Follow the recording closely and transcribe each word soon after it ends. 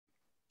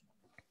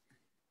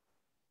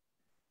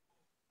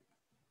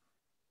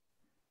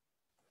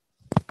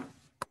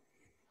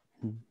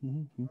And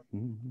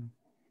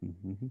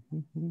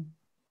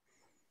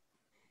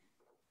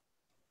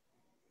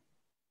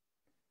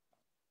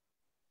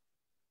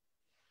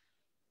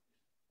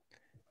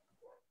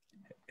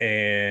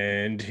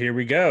here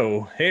we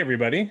go. Hey,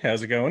 everybody.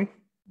 How's it going?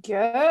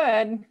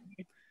 Good.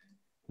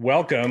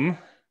 Welcome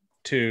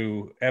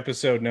to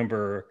episode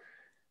number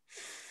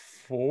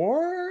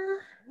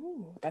 4.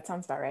 Ooh, that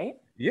sounds about right.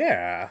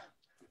 Yeah,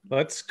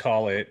 let's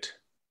call it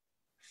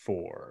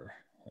 4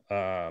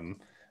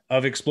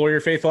 of Explore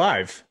Your Faith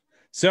Live.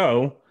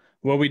 So,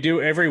 what we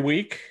do every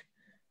week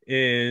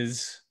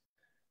is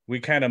we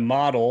kind of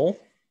model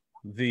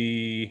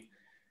the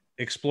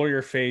Explore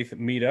Your Faith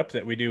meetup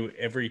that we do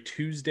every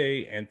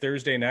Tuesday and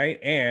Thursday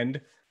night,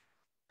 and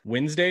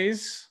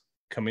Wednesdays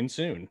coming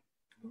soon.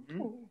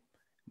 Ooh.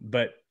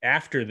 But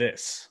after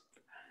this,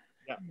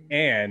 Yeah.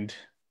 and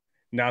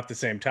not the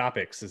same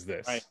topics as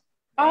this. Right.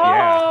 Oh,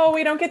 Yeah.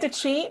 we don't get to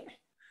cheat?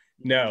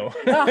 No.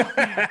 Oh,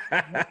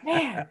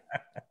 man.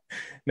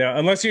 No,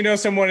 unless you know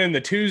someone in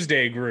the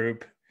Tuesday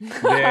group,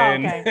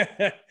 then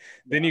Okay.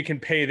 then you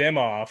can pay them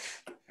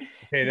off.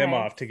 Pay them Nice.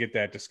 off to get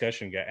that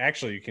discussion guide.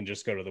 Actually, you can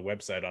just go to the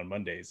website on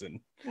Mondays and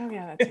Oh,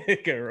 yeah.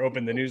 That's or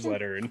open the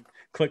newsletter and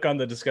click on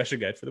the discussion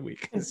guide for the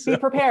week. Just So, be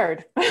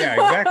prepared.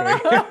 yeah,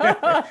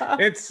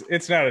 exactly.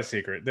 It's not a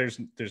secret. There's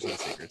no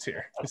secrets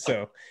here.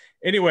 So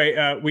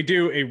anyway, we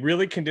do a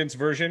really condensed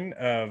version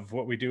of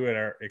what we do at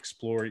our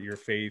Explore Your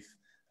Faith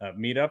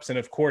meetups, and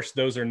of course,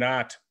 those are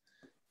not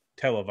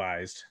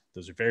televised.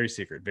 Those are very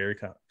secret, very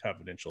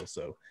confidential.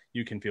 So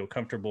you can feel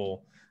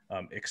comfortable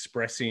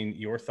expressing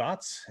your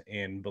thoughts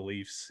and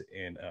beliefs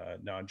in a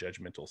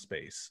non-judgmental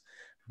space.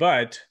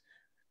 But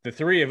the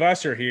three of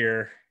us are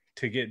here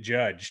to get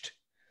judged.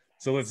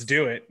 So let's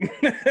do it.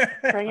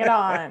 Bring it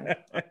on.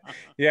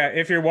 Yeah,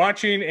 if you're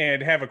watching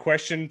and have a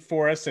question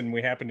for us and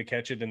we happen to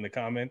catch it in the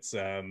comments,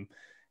 go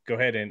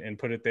ahead and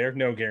put it there.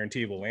 No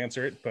guarantee we'll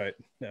answer it, but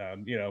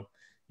you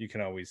can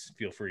always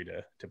feel free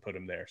to put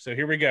them there. So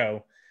here we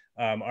go.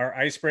 Our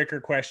icebreaker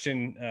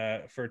question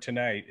for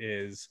tonight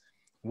is,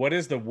 what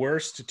is the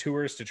worst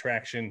tourist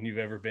attraction you've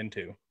ever been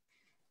to?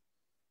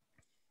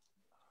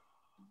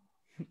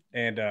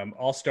 And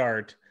I'll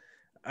start.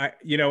 I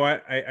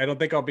don't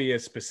think I'll be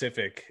as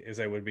specific as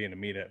I would be in a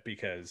meetup,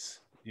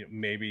 because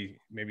maybe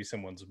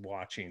someone's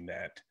watching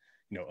that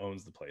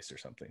owns the place or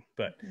something.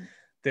 But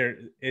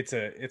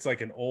it's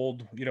like an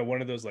old,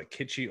 one of those like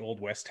kitschy old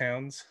West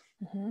towns.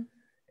 Mm-hmm.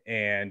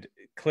 And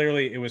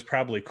clearly it was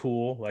probably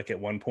cool like at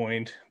one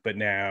point, but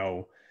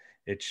now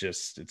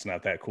it's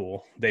not that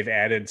cool. They've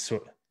added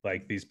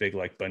like these big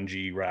like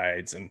bungee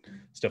rides and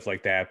stuff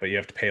like that, but you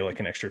have to pay like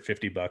an extra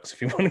 $50 if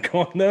you want to go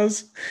on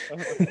those,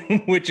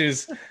 which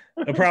is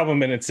a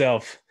problem in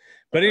itself.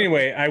 But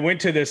anyway, I went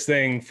to this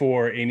thing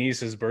for a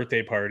niece's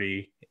birthday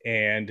party,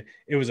 and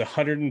it was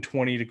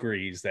 120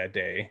 degrees that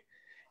day.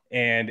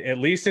 And at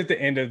least at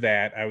the end of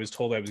that, I was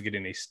told I was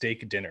getting a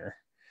steak dinner.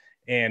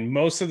 And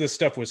most of the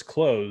stuff was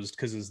closed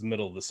because it's the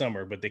middle of the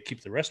summer, but they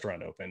keep the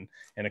restaurant open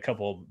and a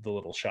couple of the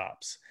little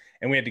shops.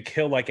 And we had to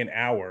kill like an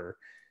hour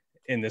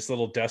in this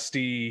little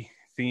dusty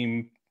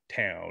theme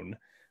town.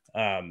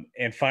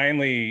 And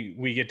finally,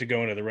 we get to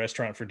go into the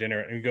restaurant for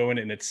dinner and go in,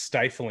 and it's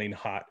stifling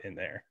hot in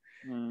there.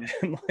 And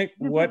I'm like,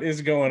 what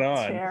is going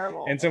on?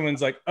 Terrible. And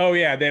someone's like, oh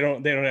yeah, they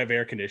don't have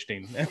air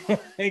conditioning. I'm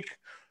like, they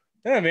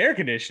don't have air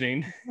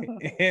conditioning.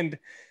 And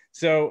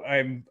so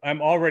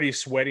I'm already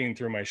sweating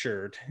through my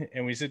shirt,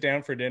 and we sit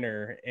down for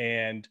dinner,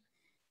 and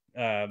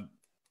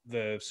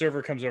the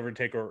server comes over to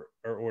take our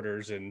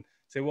orders and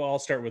say, well, I'll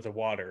start with the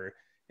water.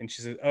 And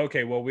she says,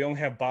 okay, well, we only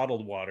have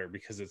bottled water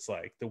because it's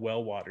like the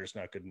well water is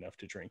not good enough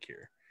to drink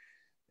here.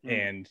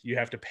 And you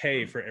have to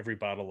pay for every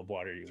bottle of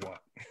water you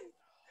want.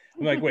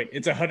 I'm like, wait,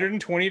 it's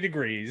 120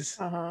 degrees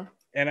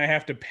and I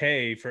have to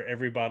pay for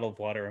every bottle of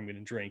water I'm going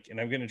to drink,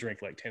 and I'm going to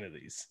drink like 10 of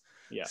these.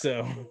 Yeah.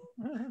 So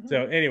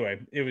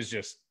anyway, it was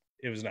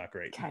not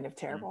great. Kind of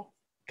terrible.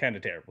 Kind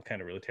of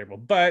really terrible.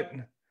 But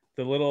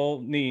the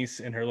little niece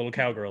in her little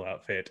cowgirl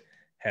outfit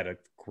had a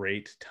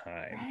great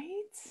time. Right?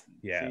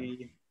 Yeah.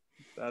 See,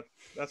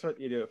 that's what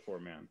you do it for,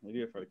 man. You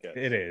do it for the kids.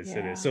 It is. Yeah.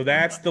 It is. So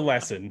that's the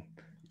lesson.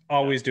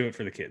 Always do it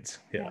for the kids.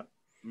 Yeah.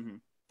 Mm-hmm.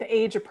 The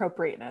age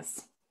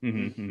appropriateness.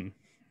 Mm-hmm.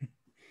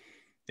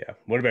 Yeah.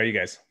 What about you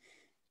guys?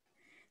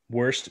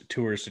 Worst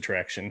tourist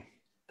attraction?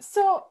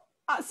 So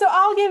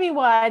I'll give you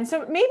one.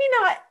 So maybe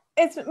not.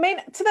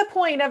 To the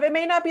point of, it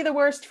may not be the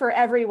worst for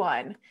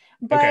everyone,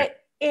 but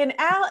in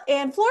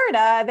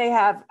Florida they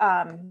have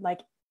like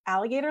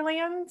alligator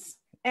lands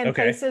and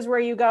places where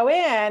you go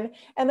in,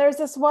 and there's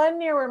this one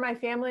near where my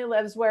family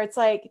lives where it's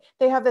like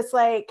they have this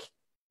like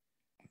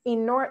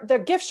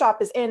the gift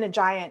shop is in a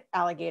giant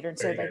alligator, and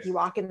so like you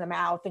walk in the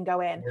mouth and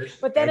go in,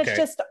 but then it's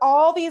just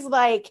all these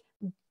like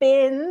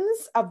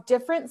bins of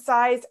different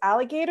sized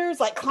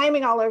alligators like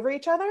climbing all over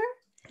each other.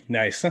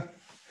 Nice.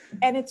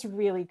 And it's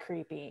really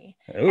creepy.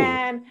 Ooh.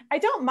 And I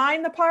don't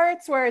mind the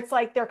parts where it's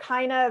like they're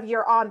kind of,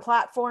 you're on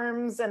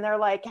platforms and they're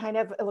like kind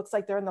of, it looks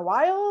like they're in the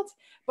wild,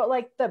 but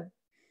like the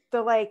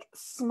like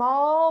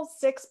small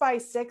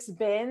 6x6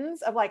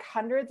 bins of like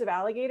hundreds of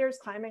alligators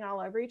climbing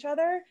all over each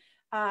other,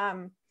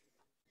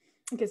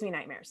 it gives me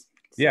nightmares.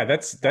 So Yeah,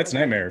 that's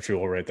nightmare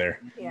fuel right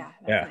there. Yeah,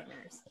 that's Yeah.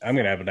 nightmares. I'm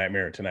gonna have a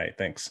nightmare tonight.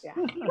 Thanks. Yeah,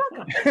 you're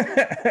welcome.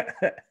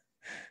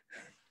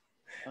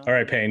 All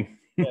right, Payne.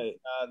 Okay,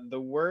 the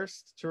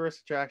worst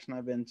tourist attraction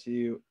I've been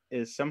to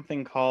is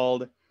something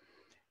called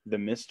the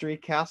Mystery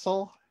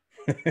Castle.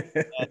 And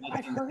it's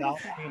I've in heard of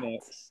South that.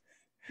 Phoenix.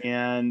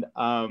 And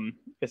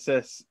it's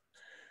this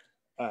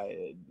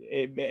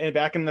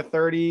back in the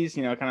 30s,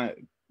 kind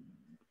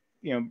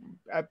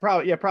of,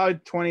 probably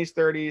 20s,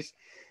 30s.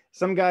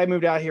 Some guy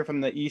moved out here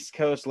from the East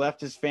Coast, left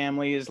his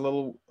family, his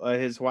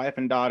wife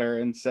and daughter,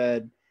 and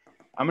said,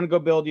 "I'm gonna go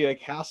build you a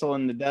castle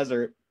in the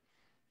desert."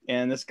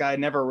 And this guy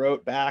never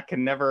wrote back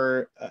and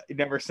never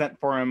sent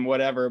for him,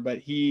 whatever. But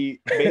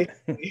he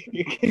basically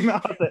he came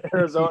out to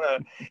Arizona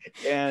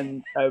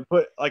and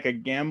put like a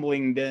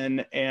gambling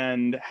den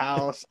and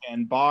house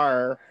and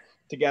bar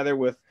together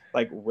with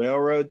like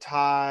railroad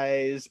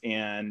ties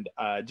and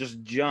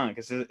just junk.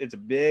 It's a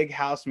big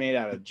house made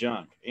out of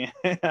junk,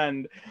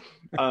 and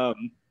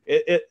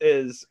it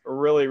is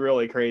really,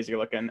 really crazy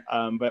looking.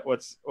 But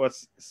what's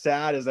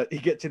sad is that you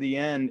get to the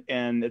end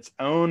and it's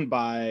owned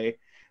by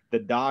the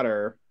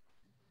daughter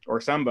or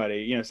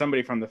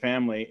somebody from the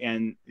family,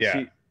 and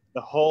she,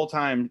 the whole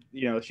time,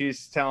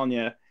 she's telling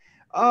you,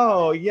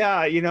 "Oh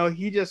yeah,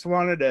 he just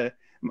wanted to,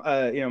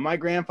 my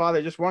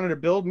grandfather just wanted to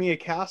build me a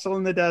castle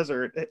in the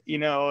desert,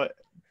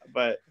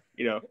 but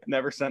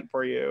never sent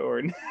for you,"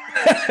 or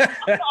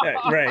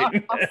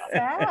right.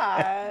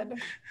 Sad.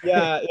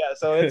 yeah.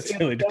 So it's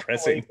really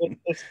depressing.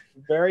 It's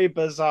very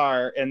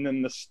bizarre, and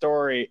then the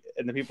story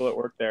and the people that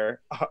work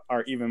there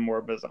are even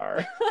more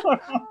bizarre.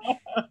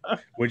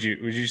 Would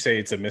you say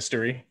it's a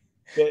mystery?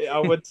 I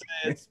would say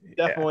it's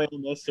definitely a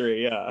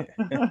mystery. Yeah.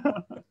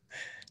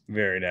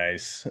 Very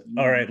nice.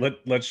 All right,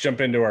 let's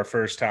jump into our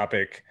first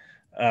topic.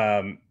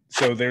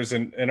 So there's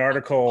an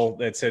article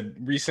that said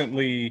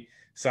recently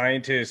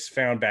scientists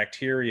found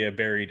bacteria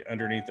buried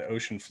underneath the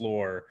ocean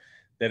floor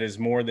that is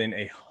more than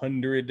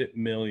 100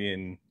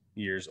 million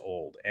years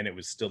old, and it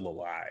was still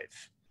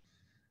alive.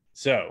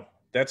 So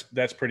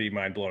that's pretty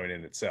mind-blowing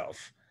in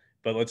itself.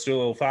 But let's do a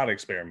little thought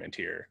experiment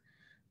here.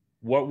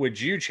 What would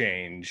you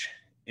change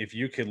if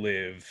you could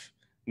live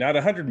not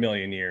 100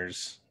 million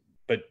years,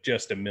 but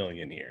just 1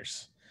 million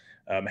years?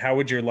 How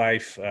would your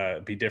life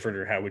be different,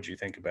 or how would you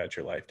think about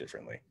your life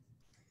differently?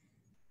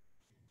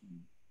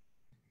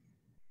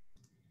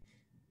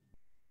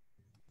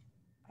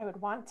 I would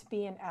want to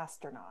be an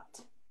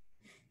astronaut.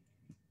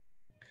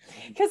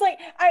 Because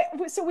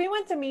so we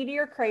went to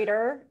Meteor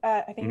Crater,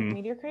 I think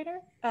Meteor Crater,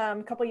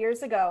 a couple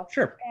years ago.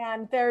 Sure.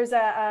 And there's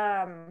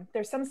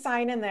some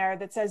sign in there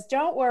that says,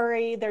 "Don't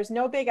worry, there's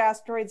no big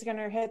asteroids going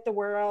to hit the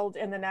world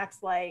in the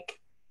next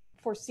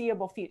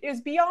foreseeable future." It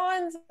was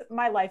beyond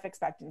my life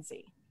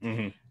expectancy.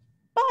 Mm-hmm.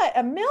 But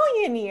 1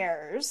 million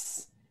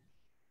years,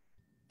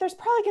 there's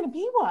probably going to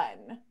be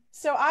one.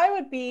 So I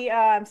would be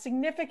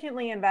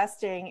significantly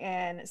investing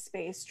in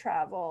space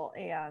travel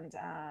and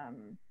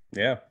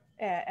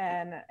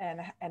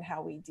and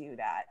how we do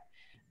that.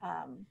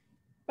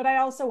 But I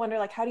also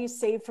wonder, how do you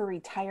save for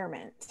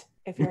retirement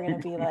if you're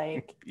going to be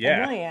 1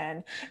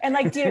 million?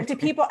 And do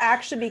people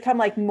actually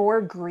become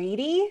more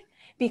greedy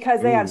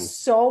because they have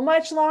so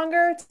much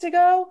longer to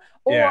go?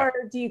 Or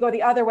do you go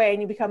the other way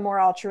and you become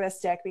more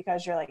altruistic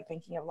because you're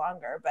thinking of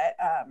longer? But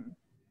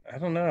I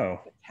don't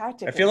know. I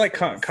feel like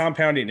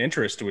compounding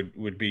interest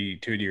would be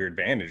to your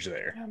advantage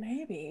there. Oh,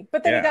 maybe.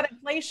 But then you got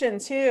inflation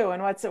too.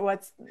 And what's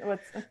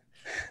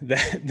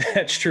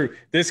That's true.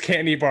 This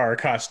candy bar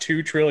costs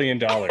 $2 trillion.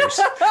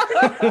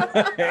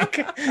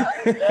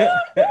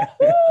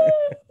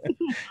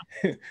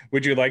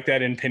 Would you like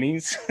that in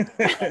pennies?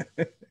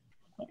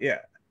 Yeah.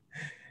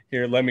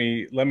 Here, let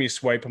me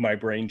swipe my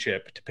brain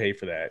chip to pay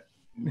for that.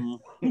 I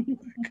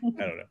don't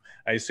know.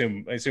 I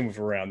assume if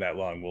we're around that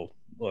long, we'll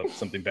have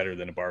something better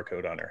than a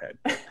barcode on our head.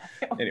 But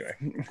anyway,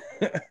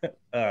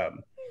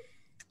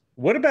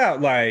 what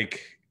about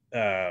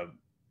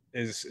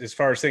as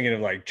far as thinking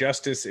of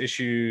justice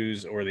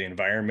issues or the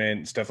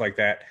environment, stuff like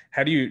that?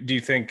 How do you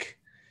think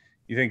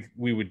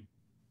we would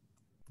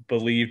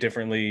believe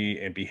differently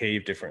and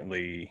behave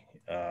differently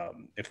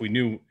if we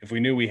knew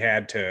we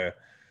had to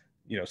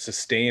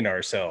sustain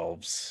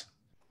ourselves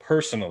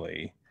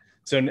personally?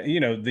 So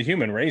the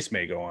human race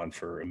may go on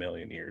for 1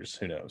 million years,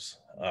 who knows?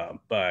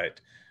 But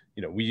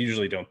we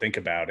usually don't think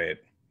about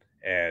it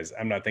as,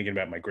 I'm not thinking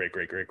about my great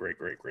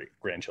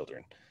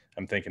grandchildren.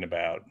 I'm thinking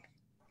about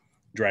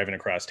driving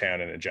across town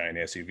in a giant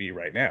SUV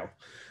right now.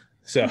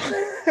 So,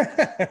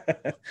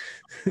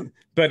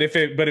 but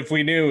if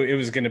we knew it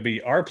was going to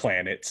be our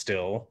planet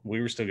still, we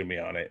were still going to be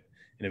on it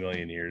in 1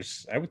 million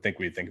years, I would think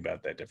we'd think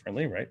about that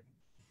differently, right?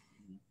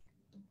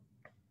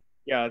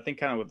 Yeah, I think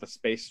kind of with the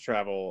space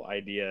travel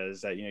idea is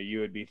that, you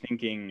would be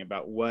thinking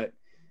about what,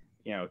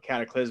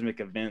 cataclysmic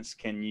events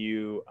can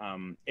you,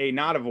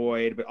 not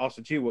avoid, but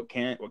also too, what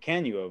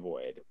can you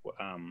avoid?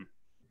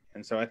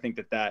 And so I think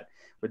that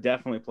would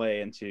definitely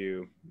play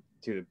into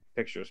the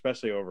picture,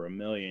 especially over 1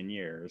 million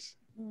years.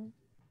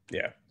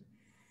 Yeah.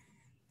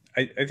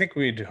 I think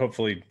we'd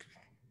hopefully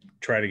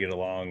try to get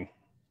along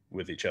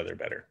with each other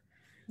better.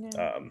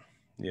 Yeah.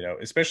 You know,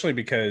 especially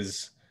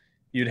because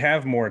you'd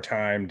have more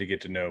time to get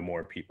to know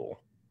more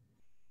people.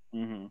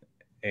 Mm-hmm.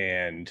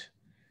 And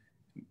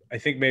I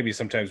think maybe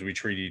sometimes we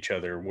treat each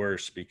other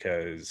worse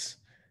because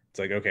it's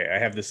like, okay, I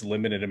have this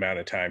limited amount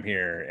of time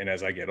here. And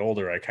as I get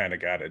older, I kind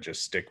of got to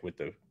just stick with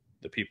the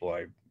people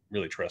I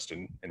really trust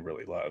and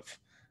really love.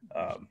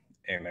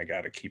 And I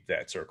got to keep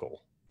that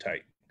circle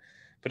tight.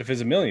 But if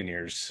it's a million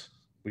years,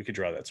 we could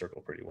draw that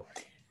circle pretty well.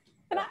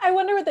 And I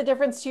wonder what the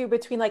difference too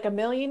between like a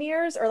million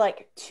years or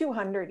like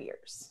 200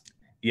 years.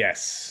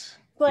 Yes.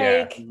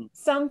 Like Yeah.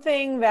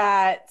 something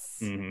that's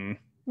Mm-hmm.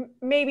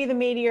 maybe the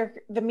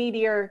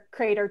meteor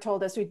crater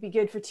told us we'd be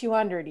good for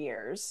 200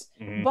 years,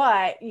 Mm-hmm.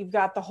 but you've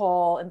got the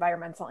whole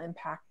environmental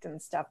impact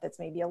and stuff that's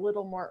maybe a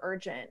little more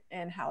urgent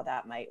and how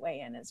that might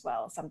weigh in as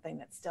well. Something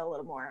that's still a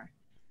little more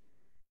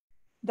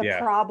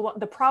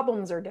the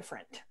problems are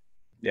different.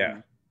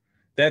 Yeah.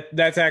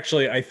 That's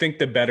actually, I think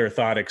the better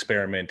thought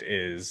experiment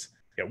is,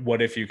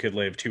 what if you could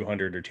live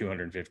 200 or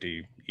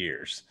 250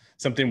 years?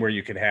 Something where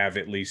you could have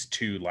at least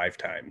 2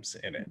 lifetimes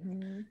in it.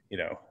 Mm-hmm. You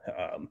know,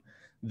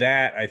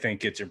 that I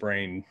think gets your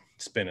brain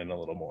spinning a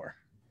little more.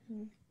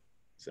 Mm-hmm.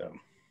 So,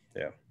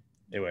 yeah.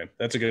 Anyway,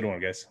 that's a good one,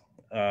 guys.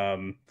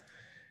 And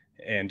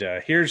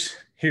here's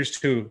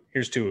to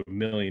a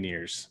million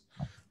years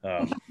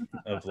of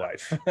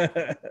life.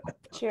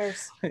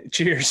 Cheers.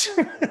 Cheers.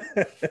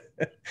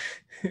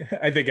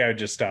 I think I would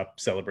just stop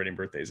celebrating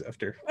birthdays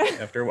after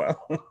a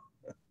while.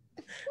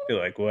 Be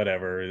like,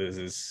 whatever, this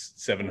is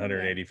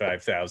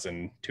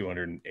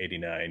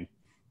 785,289th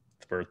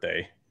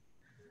birthday.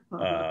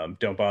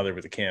 Don't bother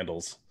with the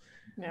candles.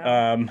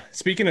 No.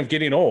 Speaking of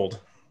getting old,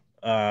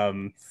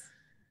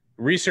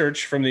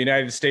 research from the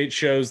United States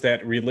shows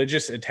that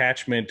religious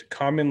attachment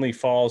commonly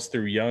falls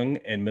through young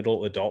and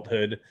middle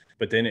adulthood,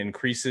 but then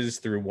increases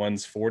through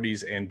one's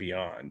 40s and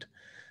beyond.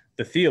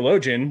 The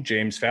theologian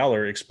James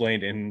Fowler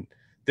explained in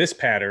this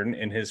pattern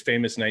in his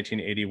famous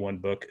 1981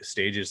 book,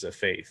 Stages of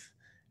Faith.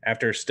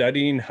 After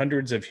studying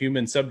hundreds of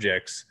human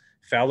subjects,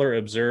 Fowler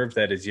observed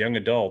that as young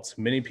adults,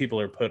 many people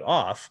are put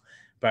off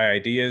by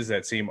ideas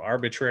that seem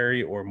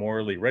arbitrary or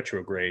morally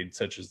retrograde,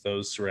 such as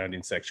those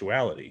surrounding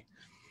sexuality.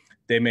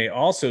 They may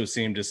also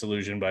seem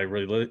disillusioned by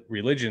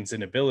religion's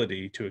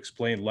inability to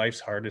explain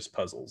life's hardest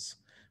puzzles.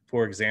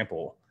 For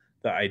example,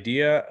 the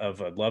idea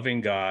of a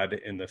loving God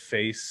in the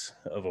face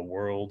of a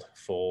world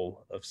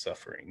full of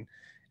suffering.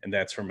 And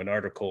that's from an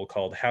article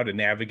called "How to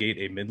Navigate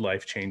a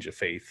Midlife Change of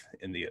Faith"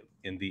 in the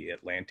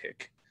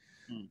Atlantic.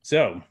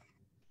 So,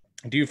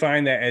 do you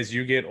find that as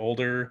you get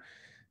older,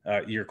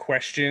 your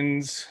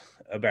questions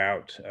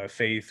about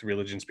faith,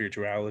 religion,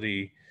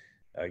 spirituality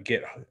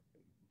get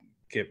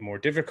more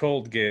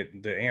difficult?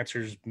 Get the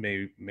answers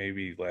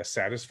maybe less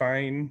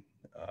satisfying?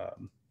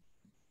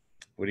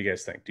 What do you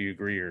guys think? Do you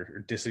agree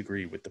or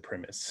disagree with the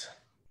premise?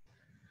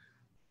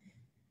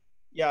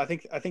 Yeah, I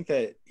think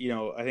that,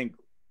 I think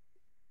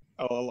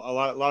a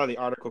lot of the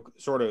article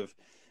sort of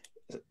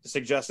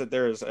suggests that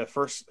there's a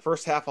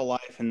first half of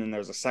life and then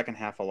there's a second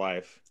half of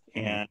life.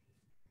 Mm-hmm.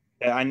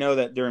 And I know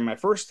that during my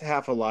first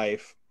half of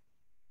life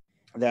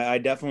that I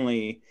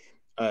definitely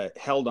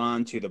held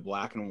on to the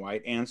black and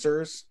white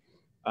answers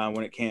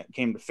when it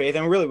came to faith,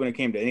 and really when it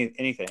came to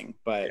anything,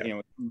 but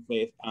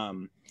faith.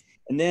 And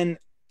then,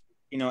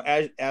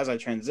 as I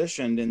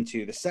transitioned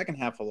into the second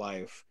half of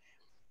life,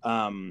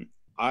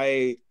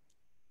 I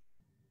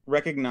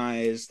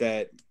recognized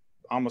that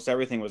almost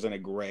everything was in a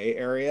gray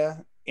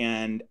area,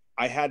 and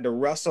I had to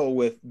wrestle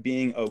with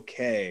being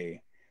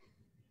okay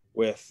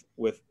with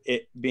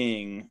it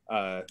being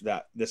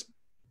that this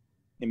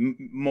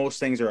most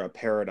things are a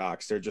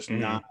paradox. They're just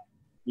not,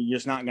 you're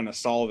just not going to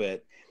solve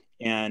it.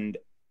 And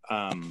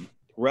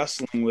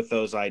wrestling with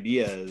those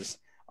ideas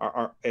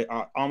are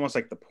almost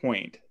like the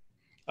point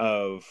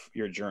of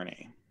your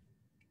journey.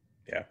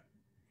 Yeah.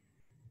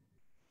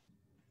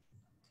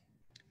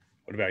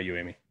 What about you,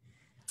 Amy?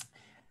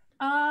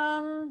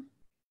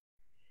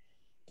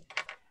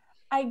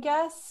 I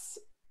guess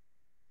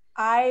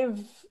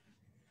I've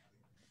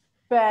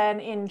been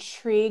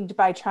intrigued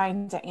by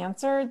trying to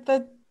answer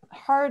the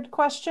hard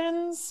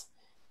questions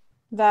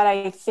that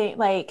I think,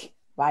 like,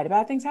 why do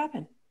bad things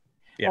happen?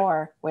 Yeah.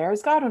 Or where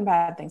is God when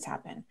bad things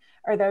happen?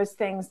 Or those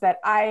things that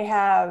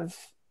I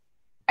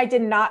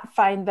did not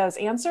find those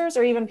answers,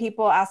 or even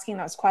people asking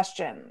those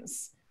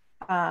questions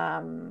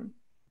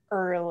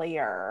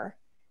earlier.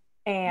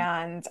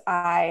 And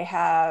I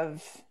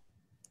have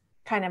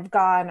kind of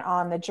gone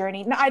on the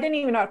journey. No, I didn't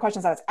even know what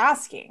questions I was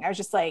asking. I was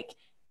just like,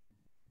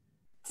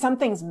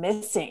 something's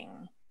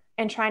missing,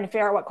 and trying to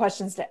figure out what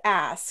questions to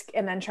ask,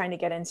 and then trying to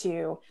get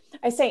into,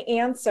 I say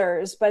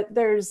answers, but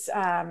there's,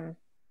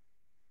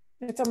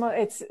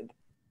 it's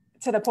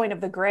to the point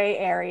of the gray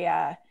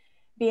area,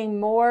 being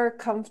more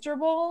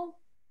comfortable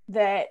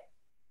that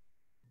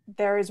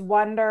there is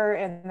wonder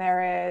and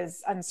there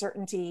is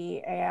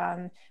uncertainty,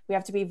 and we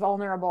have to be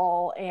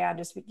vulnerable, and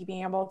just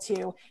being able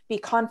to be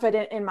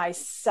confident in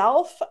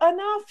myself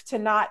enough to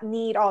not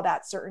need all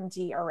that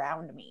certainty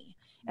around me.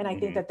 And I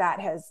think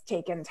that has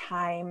taken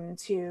time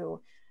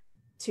to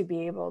to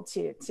be able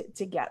to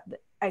get,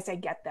 I say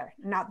get there,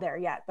 not there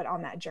yet, but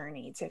on that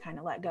journey to kind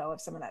of let go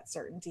of some of that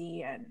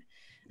certainty.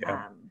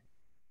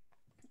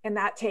 And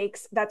that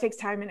takes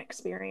time and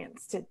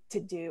experience to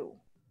do.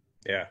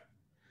 Yeah.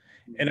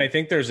 And I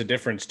think there's a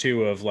difference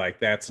too of like,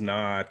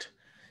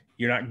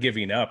 you're not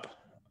giving up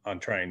on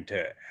trying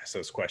to ask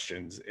those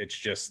questions. It's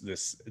just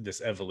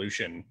this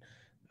evolution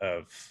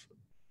of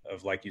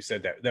like you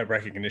said, that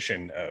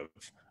recognition of,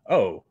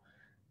 oh,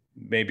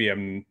 maybe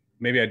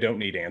I don't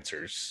need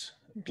answers,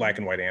 black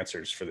and white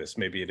answers for this.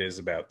 Maybe it is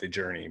about the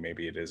journey.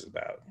 Maybe it is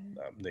about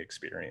the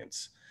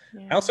experience.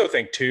 Yeah. I also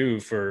think too,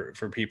 for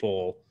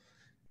people,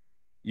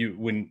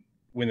 when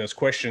those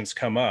questions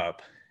come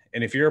up,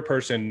 and if you're a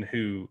person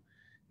who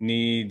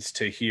needs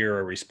to hear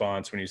a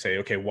response when you say,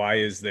 okay, why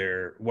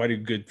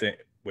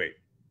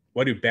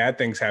do bad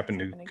things happen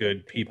to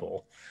good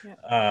people?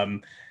 Yeah.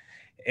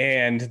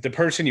 And the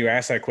person you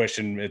ask that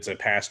question, it's a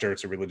pastor,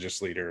 it's a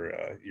religious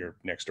leader, your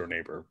next door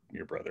neighbor,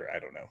 your brother, I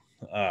don't know.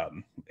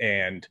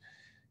 And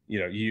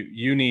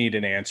you need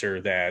an answer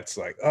that's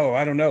like, oh,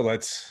 I don't know,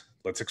 let's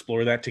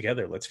explore that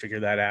together. Let's figure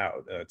that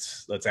out.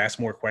 Let's ask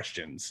more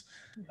questions.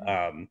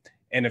 Mm-hmm.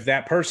 And if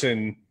that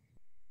person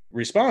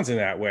responds in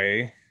that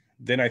way,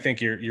 then I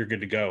think you're good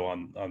to go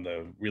on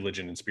the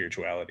religion and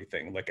spirituality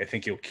thing. Like, I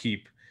think you'll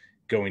keep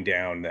going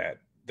down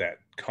that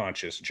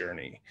conscious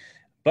journey.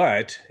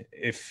 But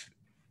if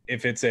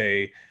it's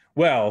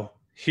well,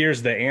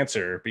 here's the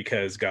answer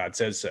because God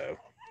says so.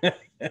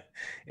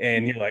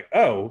 And you're like,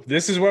 oh,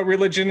 this is what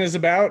religion is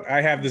about.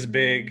 I have this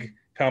big,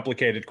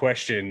 complicated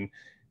question.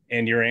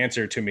 And your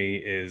answer to me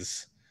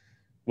is,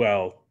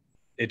 well,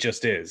 it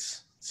just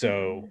is.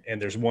 So,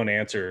 and there's one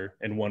answer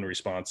and one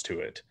response to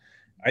it.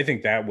 I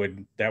think that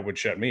would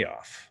shut me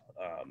off.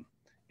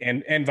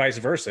 And vice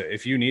versa.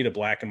 If you need a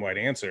black and white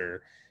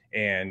answer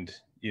and,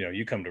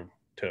 you come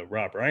to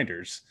Rob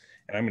Reinders,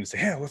 and I'm going to say,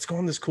 yeah, let's go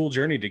on this cool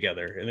journey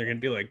together. And they're going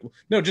to be like,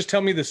 no, just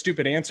tell me the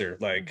stupid answer.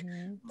 Like,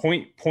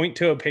 point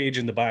to a page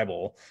in the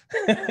Bible,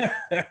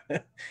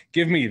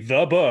 give me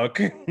the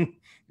book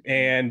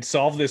and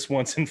solve this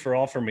once and for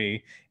all for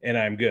me. And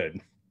I'm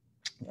good.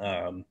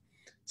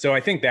 So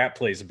I think that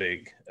plays a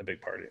big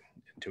part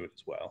into it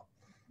as well.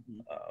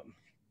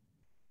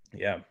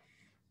 Yeah.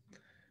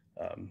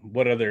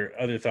 What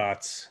other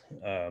thoughts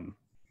do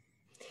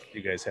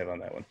you guys have on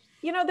that one?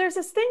 There's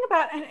this thing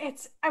about, and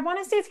I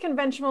want to say it's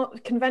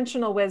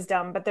conventional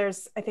wisdom, but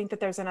I think that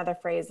there's another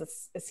phrase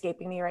that's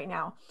escaping me right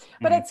now.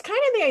 But it's kind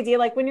of the idea,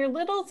 like when you're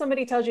little,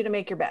 somebody tells you to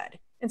make your bed.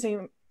 And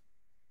so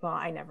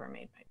I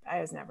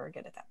was never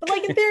good at that. But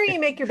like in theory, you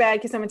make your bed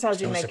because someone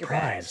tells you to make your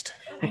bed.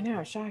 I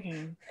know,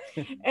 shocking.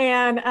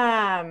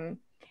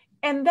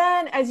 And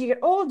then as you get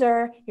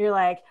older, you're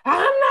like, I'm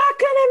not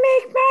going to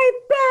make my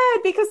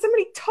bed because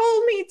somebody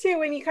told me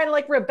to. And you kind of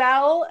like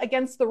rebel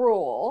against the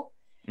rule.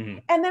 Mm-hmm.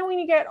 And then when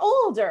you get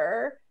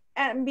older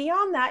and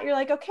beyond that, you're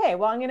like, okay,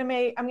 well, I'm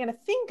going to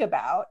think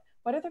about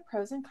what are the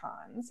pros and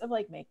cons of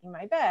like making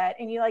my bed.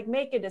 And you like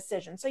make a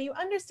decision. So you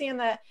understand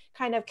the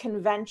kind of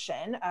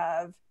convention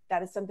of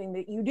that is something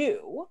that you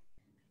do.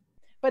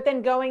 But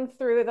then going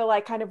through the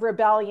like kind of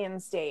rebellion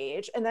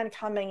stage and then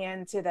coming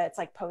into it's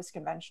like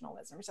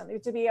post-conventionalism or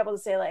something to be able to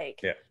say like,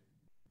 yeah.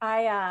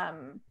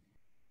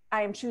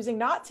 I am choosing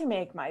not to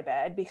make my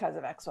bed because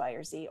of X, Y,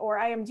 or Z, or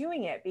I am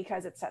doing it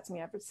because it sets me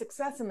up for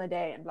success in the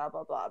day and blah,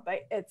 blah, blah.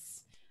 But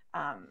it's,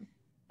 and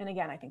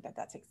again, I think that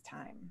takes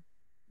time.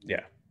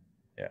 Yeah.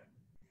 Yeah.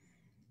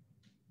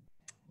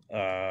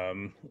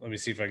 Let me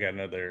see if I got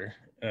another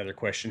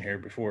question here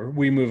before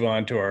we move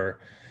on to our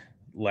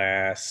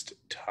last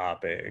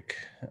topic.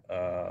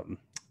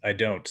 I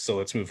don't, so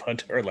let's move on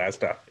to our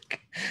last topic.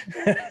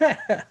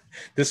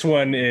 This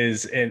one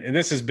is, and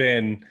this has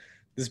been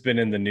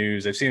in the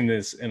news. I've seen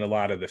this in a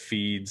lot of the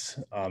feeds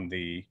on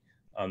the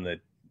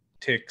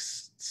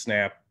Tix,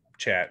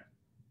 Snapchat,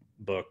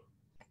 book,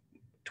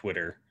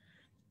 Twitter,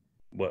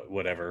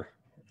 whatever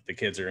the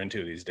kids are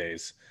into these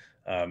days.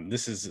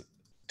 This is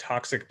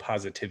toxic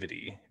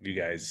positivity. Have you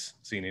guys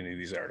seen any of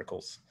these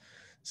articles?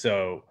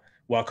 So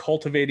while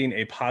cultivating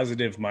a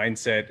positive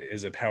mindset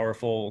is a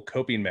powerful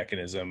coping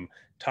mechanism,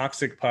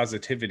 toxic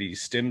positivity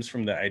stems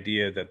from the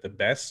idea that the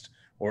best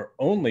or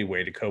only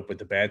way to cope with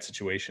the bad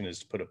situation is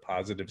to put a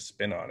positive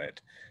spin on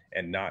it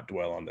and not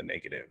dwell on the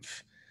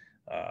negative,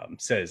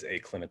 says a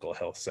clinical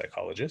health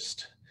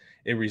psychologist.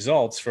 It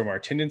results from our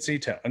tendency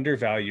to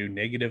undervalue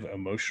negative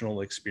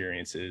emotional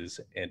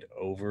experiences and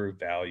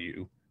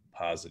overvalue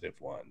positive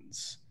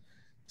ones.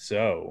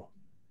 So,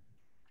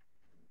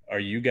 are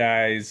you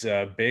guys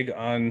big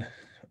on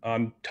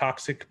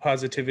toxic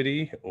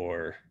positivity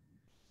or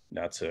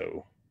not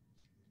so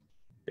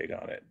big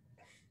on it?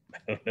 I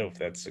don't know if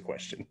that's the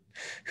question.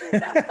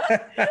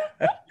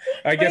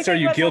 I guess, are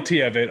you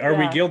guilty of it? Are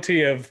we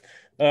guilty of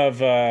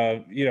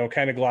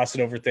kind of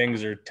glossing over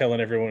things or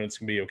telling everyone it's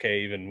gonna be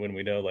okay, even when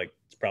we know like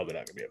it's probably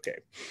not gonna be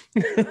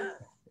okay?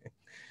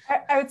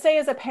 I would say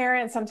as a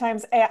parent,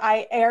 sometimes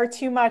I err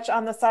too much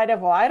on the side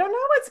of, well, I don't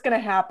know what's going to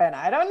happen.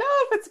 I don't know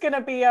if it's going to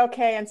be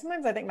okay. And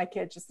sometimes I think my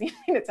kids just need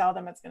me to tell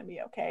them it's going to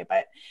be okay,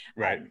 but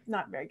right. I'm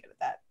not very good at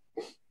that.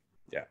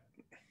 Yeah.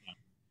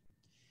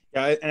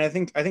 Yeah, and I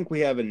think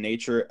we have a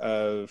nature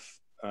of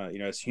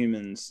as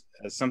humans,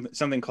 as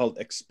something called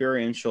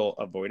experiential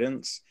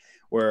avoidance,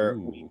 where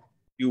we Ooh.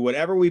 do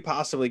whatever we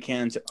possibly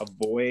can to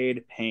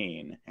avoid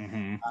pain.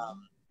 Mm-hmm.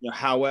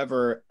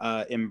 However,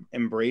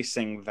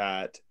 embracing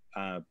that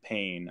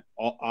pain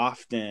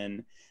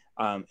often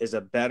is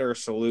a better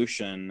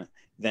solution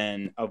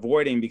than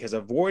avoiding, because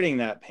avoiding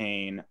that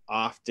pain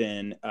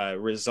often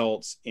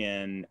results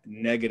in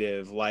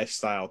negative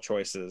lifestyle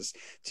choices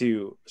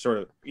to sort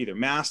of either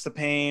mask the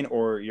pain,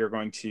 or you're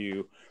going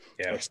to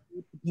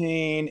escape the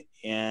pain.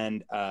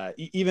 And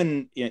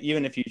even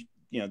if you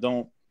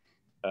don't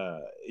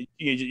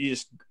you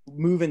just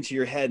move into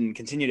your head and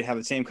continue to have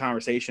the same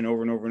conversation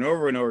over and over and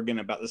over and over again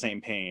about the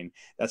same pain,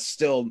 that's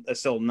still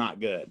not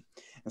good.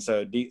 And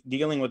so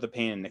dealing with the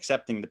pain and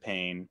accepting the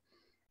pain,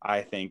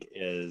 I think,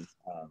 is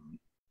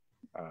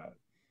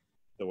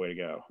the way to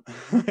go,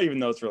 even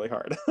though it's really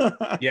hard.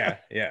 Yeah.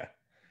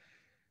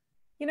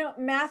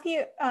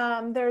 Matthew,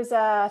 there's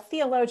a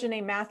theologian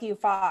named Matthew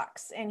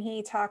Fox, and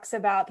he talks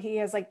about, he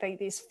has like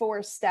these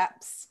 4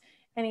 steps,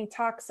 and he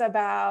talks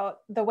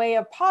about the way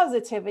of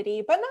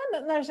positivity, but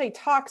not necessarily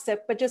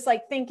toxic, but just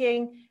like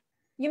thinking,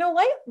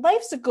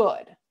 life's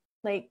good.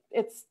 Like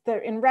it's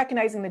in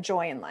recognizing the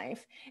joy in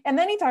life. And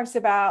then he talks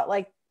about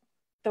like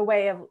the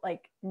way of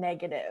like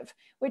negative,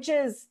 which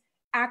is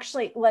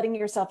actually letting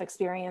yourself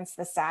experience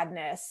the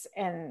sadness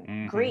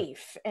and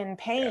grief and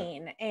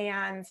pain.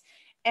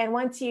 And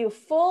once you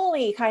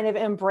fully kind of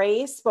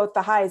embrace both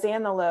the highs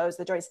and the lows,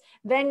 the joys,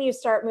 then you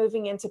start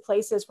moving into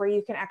places where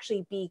you can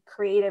actually be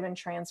creative and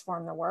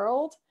transform the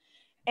world.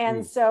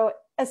 And so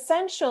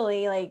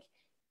essentially, like,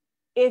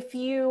 if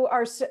you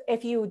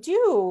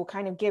do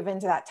kind of give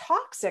into that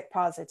toxic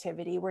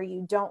positivity where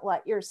you don't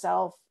let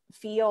yourself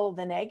feel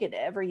the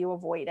negative, or you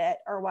avoid it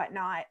or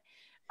whatnot,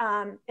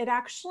 it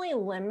actually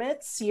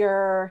limits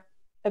your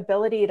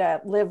ability to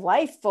live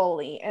life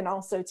fully, and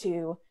also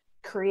to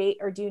create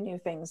or do new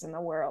things in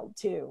the world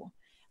too,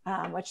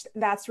 which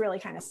that's really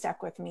kind of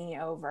stuck with me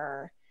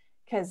over,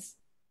 because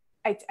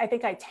I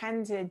think I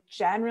tend to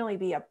generally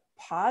be a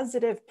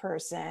positive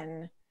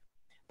person,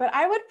 but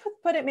I would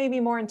put it maybe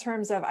more in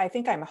terms of, I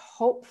think I'm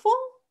hopeful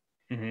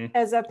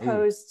as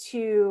opposed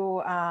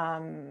to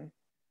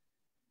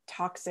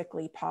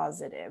toxically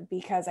positive,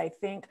 because I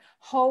think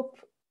hope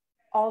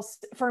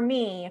also, for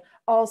me,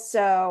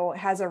 also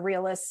has a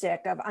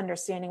realistic of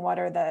understanding what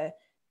are the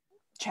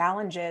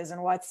challenges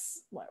and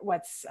what's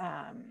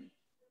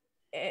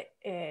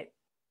it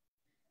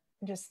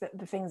just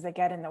the things that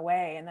get in the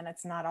way, and then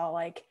it's not all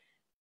like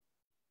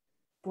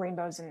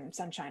rainbows and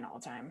sunshine all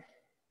the time.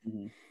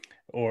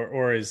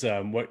 Or is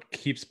what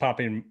keeps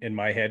popping in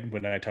my head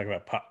when I talk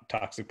about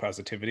toxic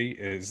positivity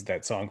is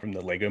that song from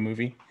the Lego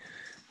movie.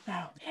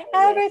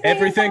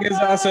 Everything is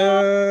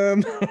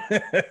awesome.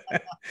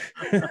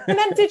 And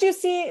then did you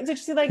see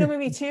Lego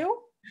Movie 2?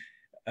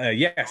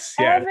 Yes.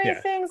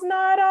 Everything's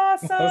not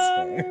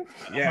awesome.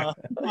 Yeah.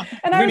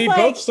 And we need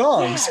both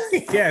songs.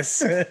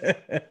 Yes.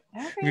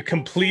 We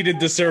completed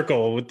the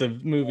circle with the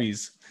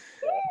movies.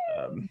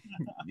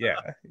 Yeah.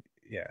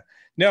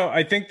 No,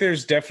 I think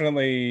there's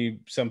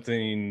definitely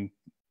something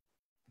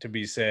to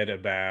be said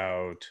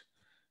about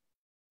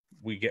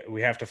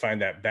we have to find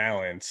that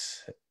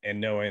balance, and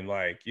knowing,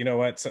 like, you know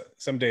what,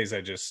 some days I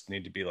just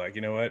need to be like,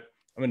 you know what,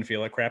 I'm gonna feel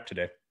like crap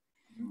today.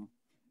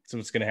 So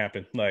what's gonna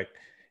happen? Like,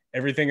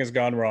 everything has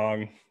gone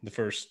wrong the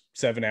first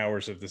 7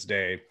 hours of this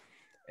day,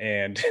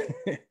 and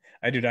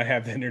I do not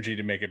have the energy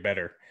to make it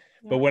better.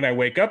 But when I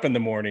wake up in the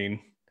morning,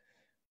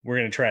 we're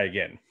going to try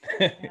again.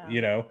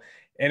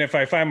 And if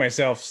I find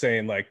myself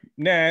saying like,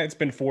 nah, it's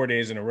been 4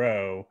 days in a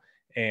row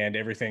and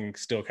everything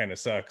still kind of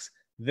sucks,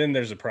 then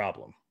there's a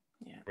problem.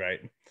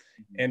 Right.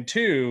 And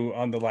 2,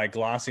 on the like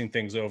glossing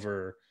things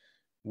over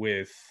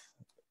with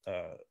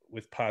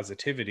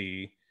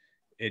positivity,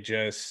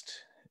 it's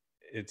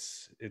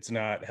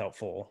not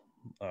helpful.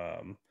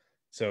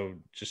 So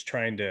just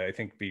trying to, I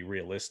think, be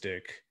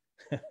realistic.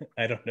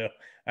 I don't know.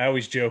 I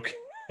always joke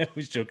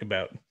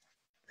about,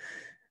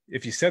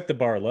 if you set the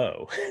bar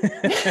low,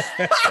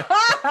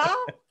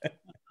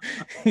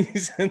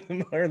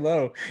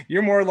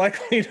 you're more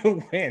likely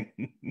to win.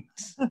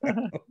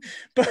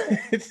 But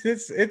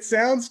it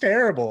sounds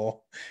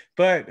terrible,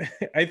 but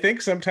I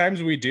think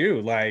sometimes we do.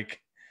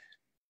 Like,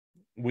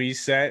 we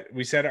set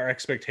our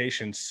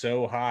expectations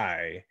so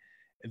high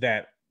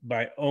that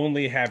by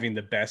only having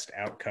the best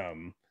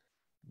outcome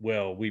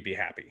will we be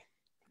happy.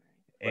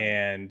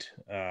 Right.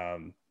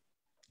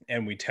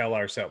 And we tell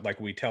ourselves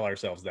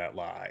that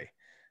lie,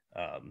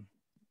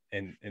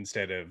 and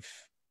instead of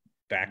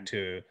back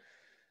to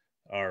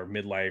our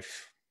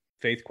midlife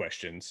faith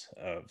questions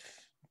of,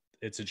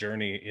 it's a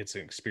journey, it's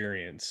an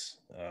experience,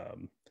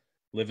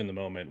 live in the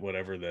moment,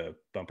 whatever the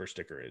bumper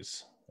sticker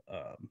is,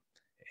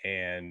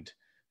 and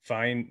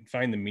find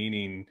the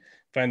meaning,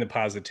 find the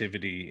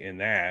positivity in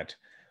that,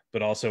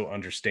 but also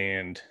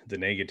understand the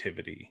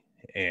negativity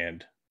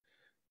and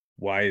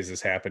why is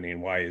this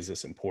happening? Why is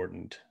this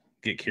important?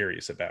 Get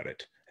curious about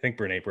it. think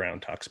Brene Brown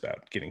talks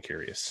about getting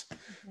curious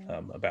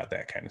about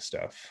that kind of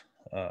stuff.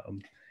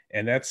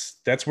 And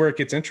that's where it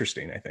gets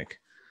interesting, I think.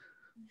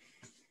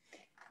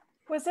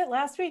 Was it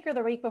last week or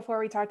the week before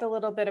we talked a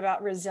little bit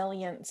about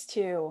resilience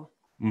too?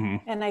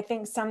 Mm-hmm. And I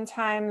think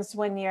sometimes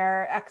when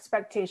your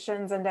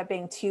expectations end up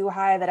being too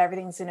high that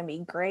everything's going to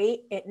be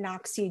great, it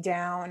knocks you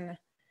down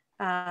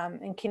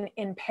and can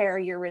impair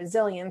your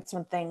resilience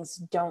when things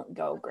don't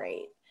go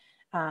great.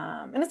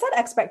 And it's that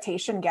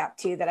expectation gap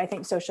too that I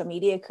think social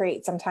media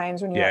creates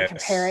sometimes when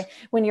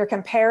you're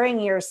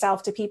comparing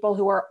yourself to people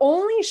who are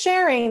only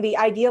sharing the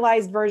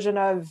idealized version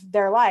of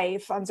their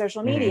life on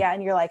social media,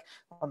 and you're like,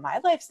 well, my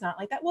life's not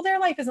like that. Well, their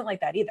life isn't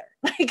like that either.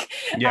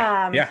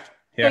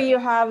 So you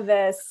have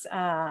this.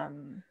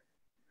 So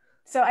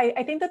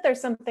I think that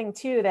there's something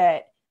too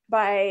that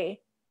I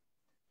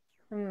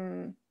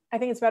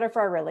think it's better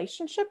for our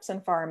relationships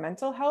and for our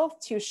mental health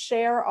to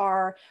share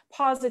our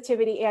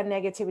positivity and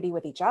negativity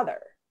with each other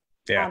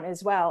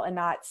as well, and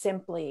not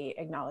simply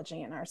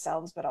acknowledging it in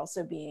ourselves, but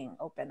also being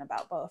open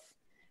about both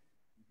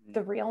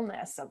the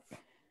realness of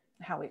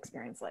how we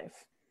experience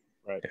life.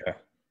 Right. Yeah.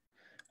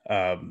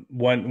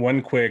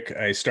 One quick,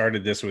 I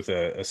started this with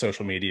a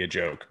social media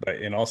joke,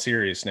 but in all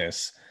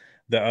seriousness,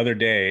 the other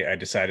day I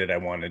decided I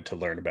wanted to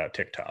learn about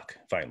TikTok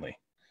finally.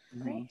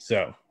 Right.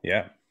 So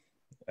yeah,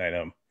 I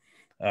know.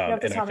 You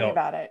have to tell me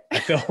about it.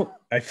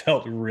 I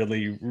felt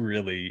really,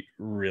 really,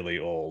 really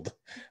old.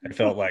 I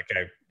felt like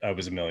I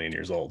was a million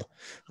years old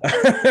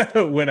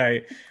when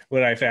I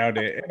found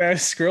it. And I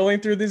was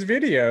scrolling through these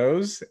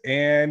videos,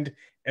 and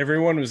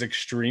everyone was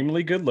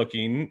extremely good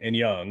looking and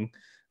young,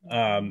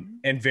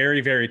 and very,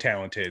 very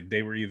talented.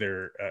 They were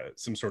either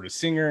some sort of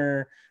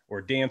singer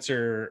or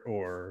dancer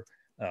or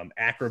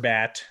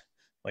acrobat,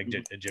 like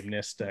a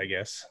gymnast, I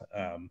guess,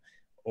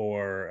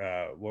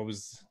 or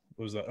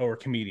or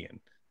comedian.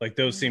 Like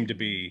those seem to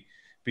be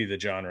the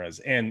genres,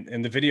 and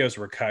the videos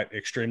were cut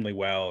extremely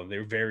well.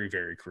 They're very,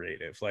 very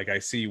creative. Like I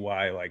see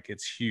why like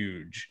it's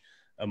huge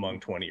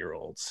among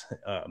 20-year-olds.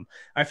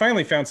 I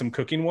finally found some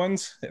cooking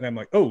ones, and I'm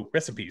like, oh,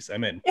 recipes,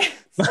 I'm in.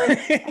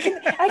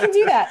 I can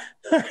do that.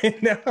 I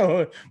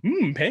know.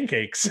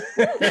 Pancakes.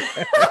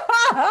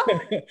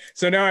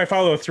 So now I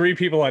follow 3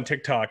 people on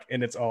TikTok,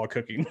 and it's all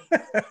cooking.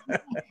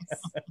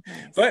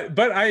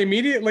 But I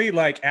immediately,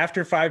 like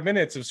after 5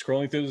 minutes of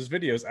scrolling through those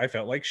videos, I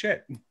felt like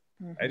shit.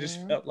 I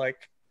just felt like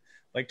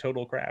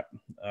total crap.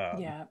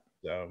 That's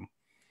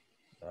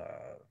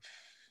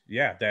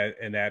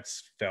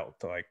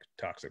felt like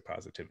toxic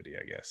positivity,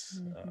 I guess.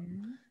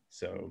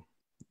 So,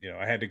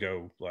 I had to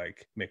go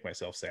like make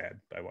myself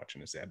sad by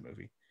watching a sad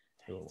movie.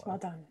 Well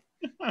done.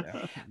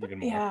 Yeah, even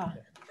more.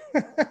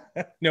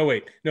 No,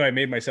 wait. No, I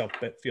made myself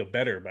feel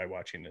better by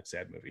watching a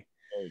sad movie.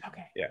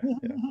 Okay. Yeah.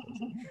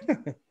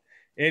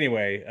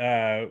 Anyway,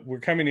 we're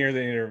coming near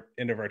the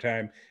end of our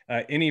time.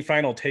 Any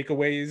final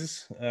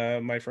takeaways,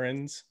 my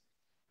friends?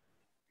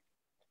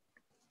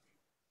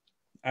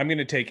 I'm going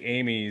to take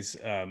Amy's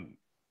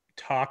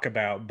talk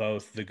about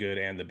both the good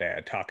and the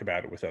bad. Talk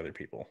about it with other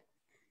people.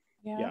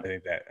 Yeah. I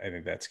think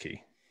that's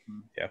key.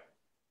 Yeah.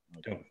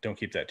 Don't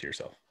keep that to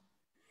yourself.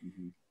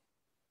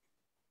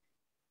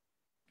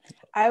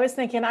 I was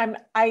thinking I'm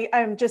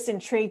just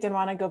intrigued and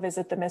want to go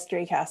visit the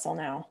Mystery Castle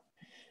now.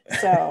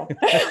 So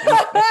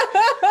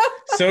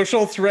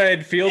social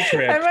thread field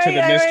trip to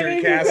the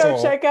Mystery Castle.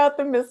 Go check out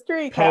the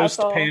Mystery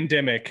Castle.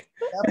 Post-pandemic.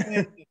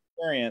 Definitely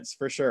experience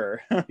for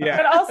sure.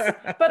 Yeah.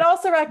 But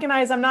also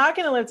recognize I'm not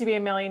going to live to be a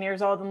million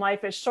years old, and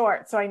life is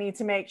short. So I need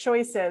to make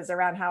choices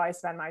around how I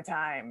spend my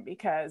time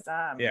because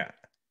that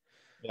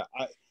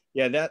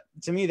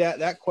to me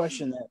that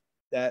question,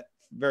 that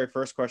very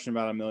first question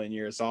about a million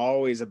years is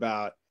always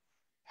about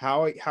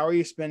how are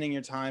you spending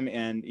your time,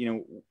 and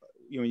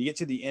when you get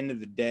to the end of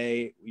the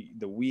day,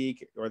 the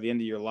week, or the end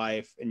of your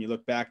life, and you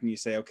look back and you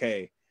say,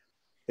 okay,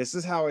 this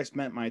is how I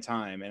spent my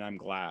time, and I'm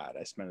glad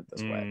I spent it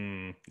this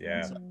way.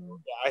 Yeah. So,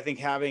 I think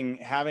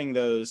having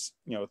those,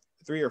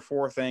 3 or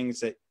 4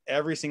 things that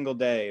every single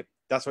day,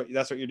 that's what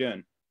you're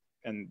doing.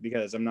 And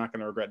because I'm not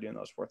going to regret doing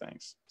those 4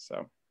 things.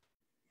 So.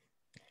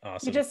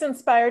 Awesome. You just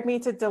inspired me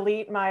to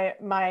delete my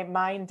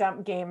mind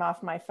dump game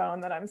off my phone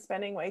that I'm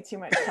spending way too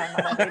much time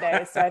on every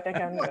day. So I think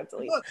I'm going to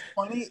delete. What's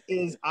funny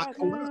is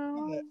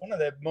one of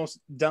the most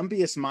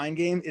dumpiest mind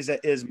game is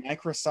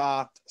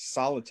Microsoft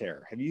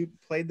Solitaire. Have you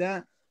played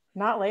that?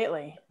 Not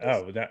lately.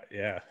 Oh,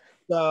 yeah.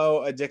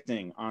 So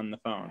addicting on the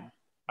phone.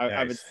 Nice.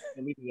 I've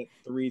deleted it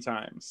 3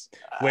 times.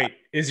 Wait,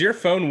 is your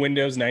phone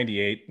Windows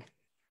 98?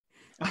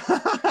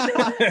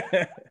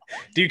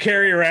 Do you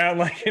carry around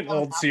like an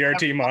old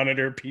CRT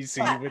monitor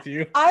PC with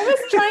you? I was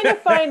trying to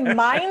find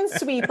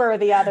Minesweeper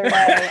the other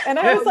day, and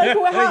I was like,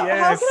 well, how can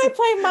I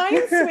play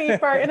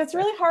Minesweeper? And it's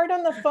really hard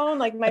on the phone.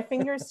 Like my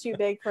finger's too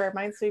big for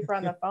Minesweeper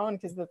on the phone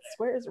because the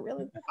square is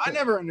really big. I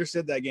never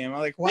understood that game. I'm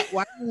like, why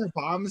are there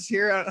bombs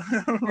here?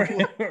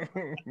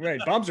 Right,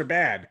 bombs are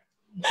bad.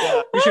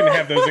 We shouldn't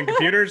have those in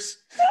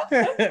computers.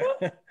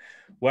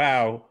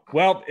 Wow.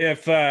 Well,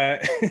 if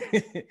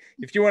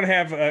if you want to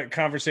have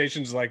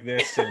conversations like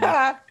this, and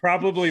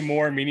probably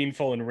more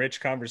meaningful and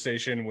rich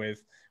conversation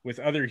with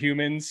other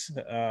humans,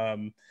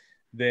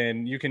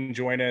 then you can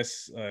join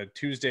us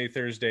Tuesday,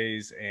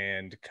 Thursdays,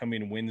 and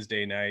coming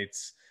Wednesday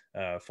nights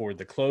for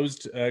the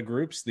closed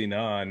groups, the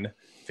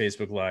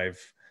non-Facebook Live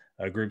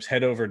groups.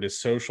 Head over to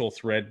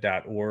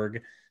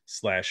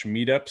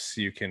socialthread.org/meetups.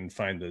 You can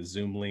find the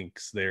Zoom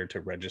links there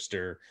to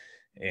register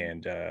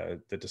and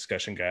the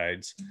discussion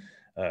guides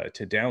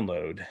to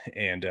download.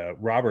 And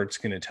Robert's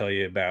going to tell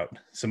you about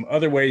some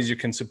other ways you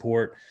can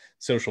support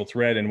Social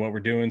Thread and what we're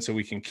doing so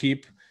we can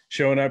keep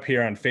showing up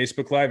here on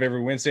Facebook Live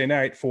every Wednesday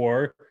night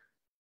for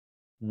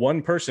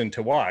one person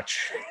to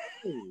watch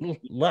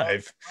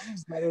live.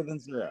 It's better than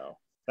zero.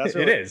 That's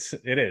It is.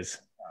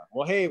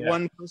 Well, hey,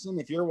 one person,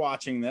 if you're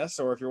watching this,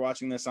 or if you're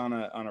watching this on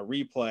a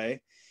replay,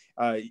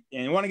 and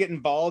you want to get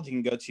involved, you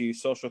can go to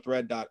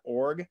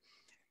socialthread.org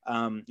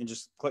and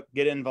just click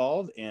get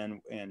involved,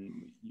 and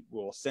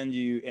we'll send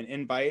you an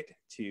invite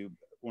to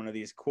one of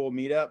these cool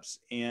meetups.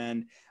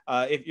 And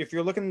if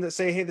you're looking to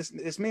say, hey,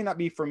 this may not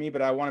be for me,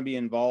 but I want to be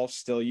involved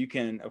still, you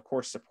can, of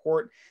course,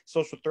 support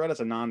Social Thread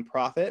as a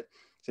nonprofit.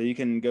 So you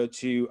can go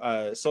to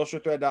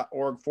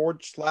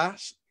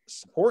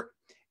socialthread.org/support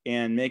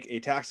and make a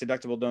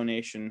tax-deductible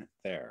donation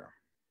there.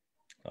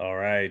 All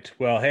right.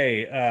 Well,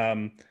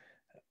 hey,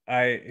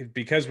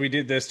 because we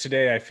did this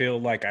today, I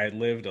feel like I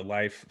lived a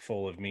life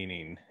full of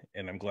meaning,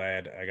 and I'm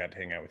glad I got to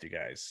hang out with you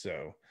guys.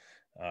 So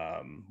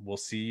we'll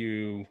see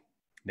you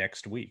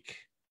next week.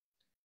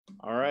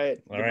 All right.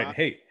 All right.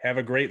 Hey, have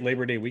a great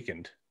Labor Day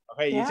weekend.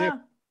 Okay, you too.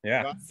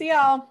 Yeah. Bye. See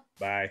y'all.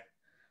 Bye.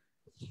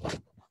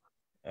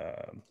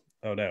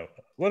 Oh no.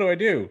 What do I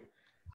do?